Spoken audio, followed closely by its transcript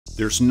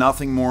There's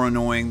nothing more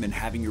annoying than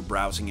having your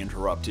browsing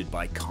interrupted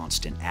by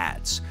constant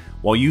ads.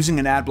 While using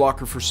an ad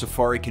blocker for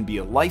Safari can be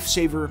a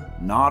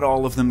lifesaver, not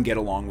all of them get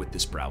along with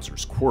this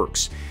browser's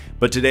quirks.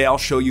 But today I'll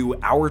show you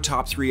our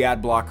top 3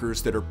 ad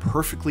blockers that are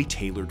perfectly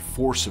tailored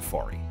for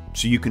Safari,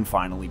 so you can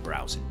finally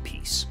browse in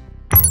peace.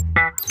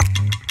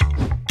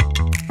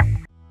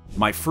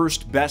 My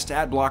first best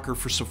ad blocker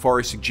for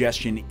Safari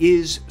suggestion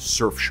is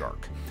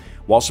Surfshark.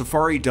 While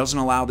Safari doesn't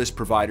allow this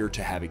provider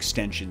to have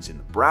extensions in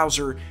the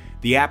browser,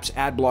 the app's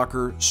ad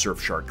blocker,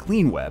 Surfshark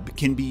CleanWeb,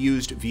 can be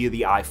used via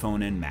the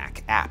iPhone and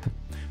Mac app.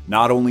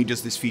 Not only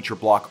does this feature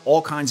block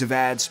all kinds of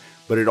ads,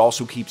 but it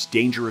also keeps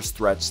dangerous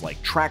threats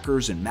like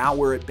trackers and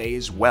malware at bay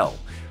as well,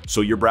 so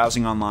your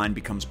browsing online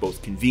becomes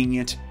both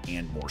convenient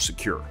and more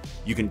secure.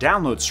 You can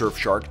download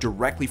Surfshark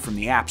directly from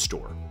the App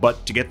Store,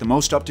 but to get the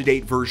most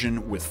up-to-date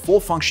version with full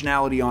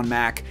functionality on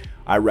Mac,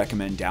 I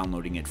recommend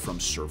downloading it from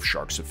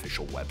Surfshark's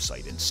official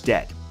website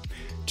instead.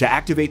 To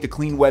activate the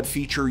CleanWeb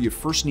feature, you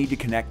first need to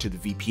connect to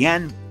the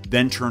VPN,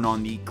 then turn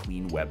on the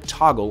CleanWeb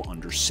toggle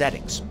under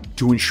Settings.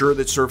 To ensure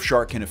that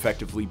Surfshark can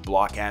effectively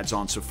block ads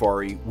on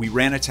Safari, we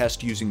ran a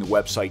test using the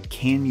website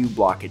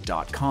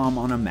canyoublockitt.com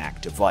on a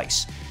Mac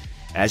device.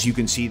 As you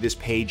can see, this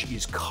page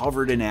is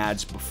covered in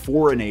ads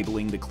before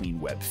enabling the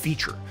CleanWeb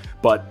feature,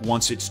 but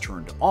once it's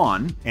turned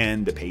on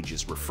and the page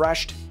is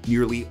refreshed,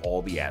 nearly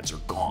all the ads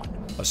are gone.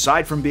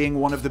 Aside from being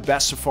one of the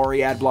best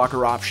Safari ad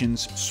blocker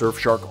options,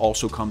 Surfshark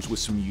also comes with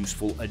some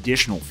useful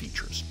additional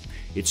features.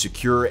 Its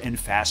secure and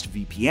fast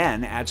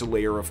VPN adds a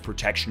layer of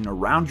protection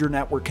around your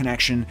network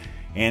connection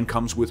and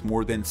comes with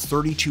more than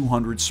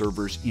 3,200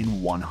 servers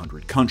in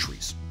 100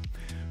 countries.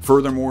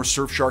 Furthermore,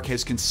 Surfshark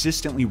has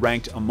consistently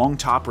ranked among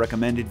top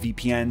recommended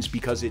VPNs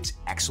because its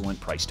excellent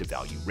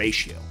price-to-value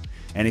ratio.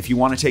 And if you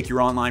want to take your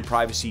online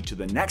privacy to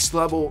the next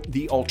level,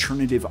 the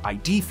Alternative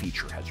ID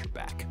feature has your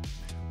back.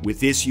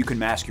 With this, you can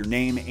mask your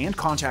name and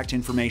contact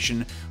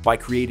information by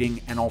creating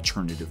an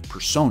alternative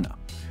persona.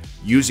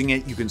 Using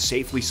it, you can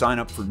safely sign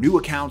up for new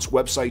accounts,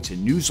 websites,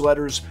 and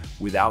newsletters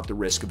without the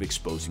risk of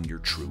exposing your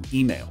true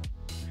email.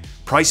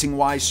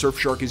 Pricing-wise,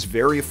 Surfshark is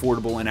very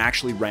affordable and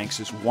actually ranks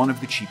as one of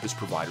the cheapest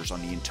providers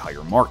on the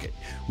entire market,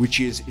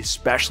 which is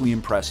especially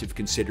impressive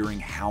considering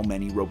how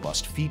many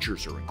robust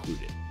features are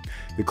included.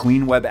 The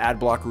CleanWeb ad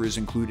blocker is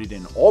included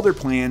in all their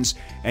plans,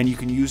 and you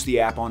can use the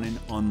app on an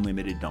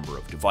unlimited number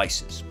of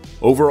devices.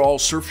 Overall,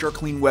 Surfshark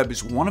CleanWeb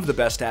is one of the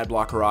best ad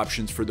blocker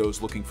options for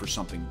those looking for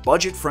something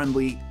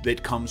budget-friendly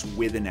that comes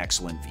with an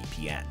excellent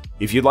VPN.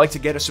 If you'd like to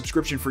get a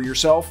subscription for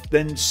yourself,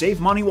 then save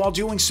money while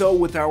doing so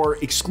with our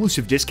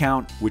exclusive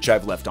discount, which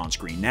I've left on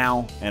screen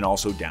now and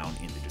also down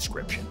in the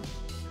description.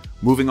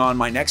 Moving on,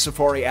 my next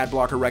Safari ad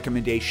blocker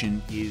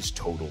recommendation is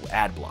Total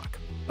Adblock.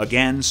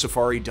 Again,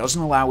 Safari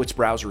doesn't allow its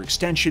browser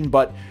extension,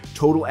 but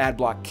Total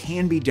Adblock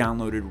can be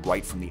downloaded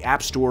right from the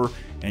App Store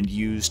and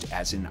used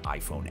as an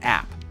iPhone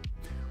app.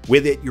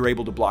 With it, you're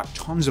able to block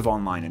tons of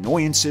online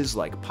annoyances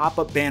like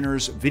pop-up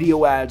banners,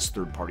 video ads,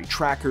 third-party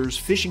trackers,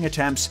 phishing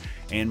attempts,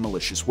 and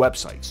malicious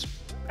websites.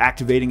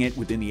 Activating it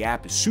within the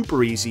app is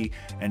super easy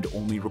and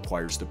only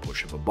requires the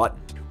push of a button.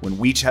 When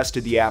we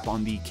tested the app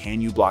on the Can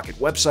You Block It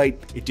website,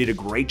 it did a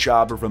great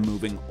job of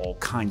removing all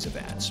kinds of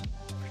ads.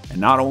 And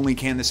not only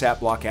can this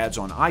app block ads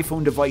on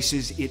iPhone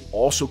devices, it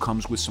also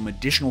comes with some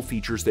additional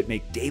features that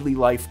make daily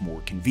life more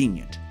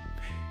convenient.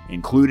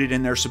 Included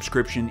in their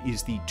subscription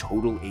is the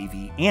Total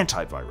AV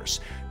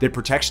antivirus that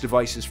protects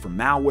devices from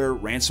malware,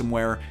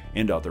 ransomware,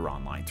 and other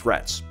online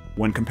threats.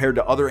 When compared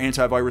to other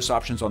antivirus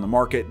options on the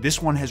market,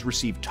 this one has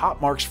received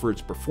top marks for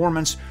its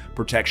performance,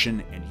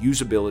 protection, and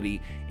usability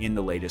in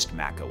the latest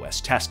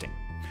macOS testing.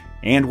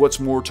 And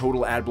what's more,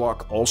 Total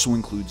Adblock also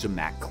includes a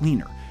Mac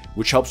cleaner,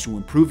 which helps to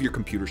improve your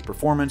computer's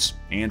performance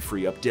and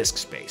free up disk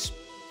space.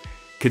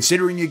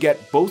 Considering you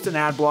get both an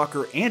ad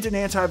blocker and an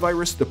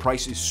antivirus, the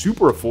price is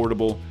super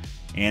affordable,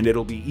 and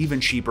it'll be even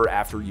cheaper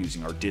after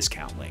using our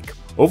discount link.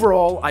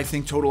 Overall, I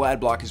think Total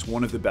Adblock is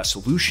one of the best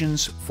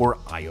solutions for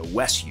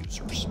iOS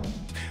users.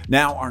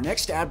 Now, our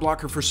next ad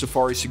blocker for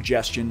Safari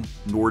suggestion,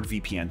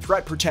 NordVPN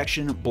Threat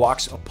Protection,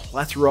 blocks a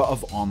plethora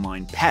of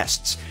online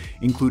pests,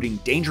 including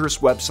dangerous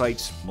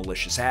websites,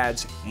 malicious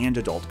ads, and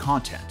adult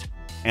content.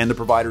 And the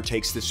provider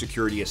takes this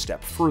security a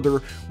step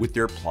further with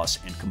their Plus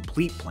and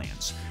Complete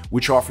plans,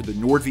 which offer the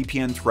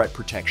NordVPN Threat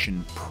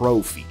Protection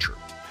Pro feature.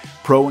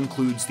 Pro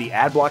includes the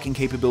ad blocking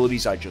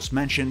capabilities I just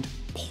mentioned,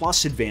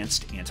 plus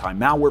advanced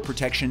anti-malware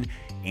protection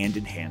and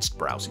enhanced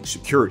browsing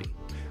security.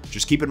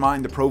 Just keep in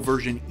mind the Pro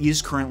version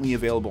is currently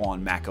available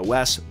on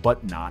macOS,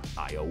 but not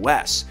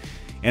iOS.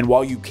 And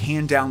while you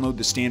can download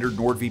the standard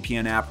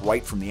NordVPN app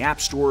right from the App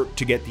Store,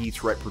 to get the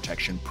Threat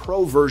Protection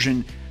Pro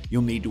version,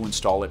 you'll need to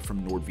install it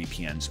from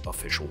NordVPN's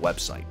official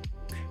website.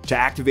 To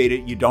activate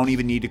it, you don't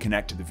even need to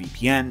connect to the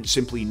VPN,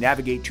 simply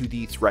navigate to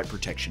the Threat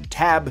Protection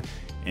tab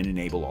and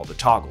enable all the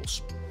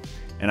toggles.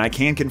 And I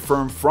can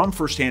confirm from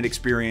firsthand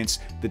experience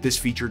that this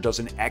feature does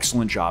an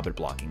excellent job at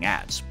blocking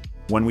ads.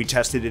 When we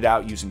tested it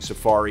out using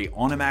Safari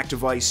on a Mac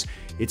device,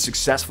 it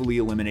successfully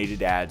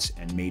eliminated ads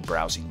and made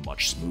browsing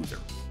much smoother.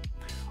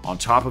 On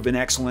top of an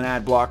excellent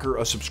ad blocker,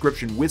 a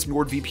subscription with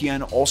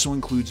NordVPN also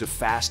includes a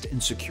fast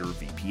and secure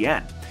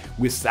VPN,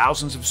 with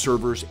thousands of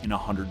servers in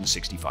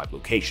 165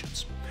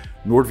 locations.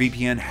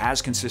 NordVPN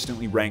has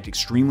consistently ranked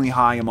extremely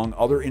high among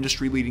other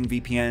industry-leading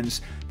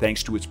VPNs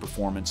thanks to its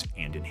performance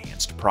and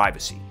enhanced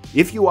privacy.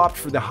 If you opt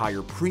for the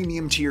higher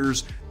premium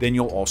tiers, then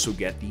you'll also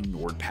get the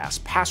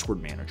NordPass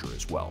password manager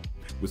as well.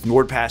 With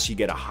NordPass, you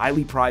get a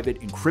highly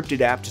private,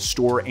 encrypted app to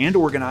store and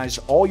organize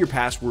all your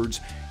passwords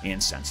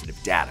and sensitive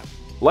data.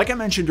 Like I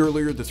mentioned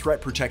earlier, the Threat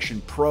Protection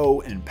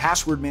Pro and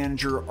Password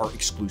Manager are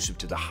exclusive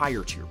to the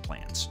higher tier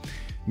plans.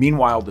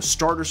 Meanwhile, the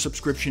starter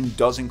subscription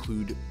does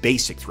include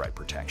basic threat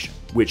protection,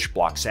 which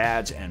blocks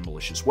ads and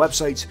malicious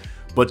websites,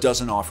 but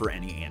doesn't offer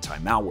any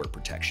anti-malware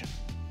protection.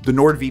 The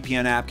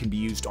NordVPN app can be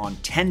used on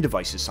 10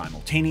 devices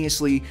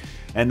simultaneously,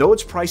 and though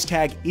its price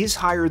tag is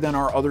higher than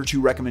our other two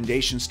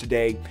recommendations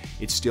today,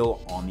 it's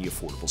still on the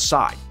affordable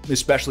side,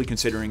 especially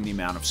considering the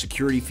amount of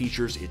security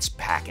features it's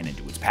packing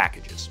into its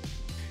packages.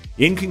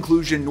 In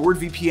conclusion,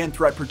 NordVPN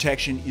Threat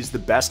Protection is the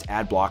best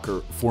ad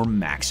blocker for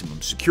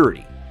maximum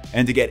security.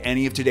 And to get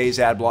any of today's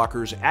ad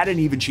blockers at an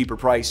even cheaper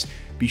price,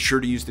 be sure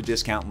to use the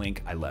discount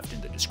link I left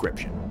in the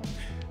description.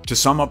 To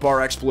sum up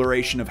our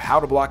exploration of how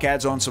to block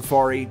ads on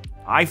Safari,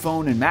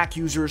 iPhone and Mac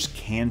users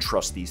can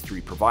trust these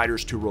three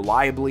providers to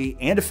reliably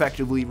and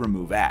effectively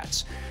remove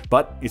ads,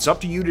 but it's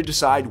up to you to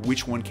decide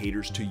which one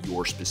caters to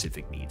your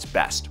specific needs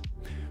best.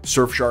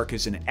 Surfshark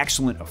is an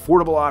excellent,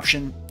 affordable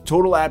option,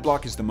 Total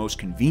Adblock is the most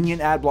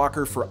convenient ad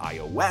blocker for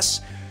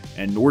iOS,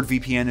 and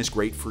NordVPN is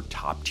great for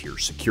top-tier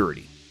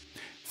security.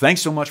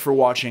 Thanks so much for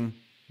watching,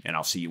 and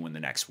I'll see you in the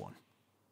next one.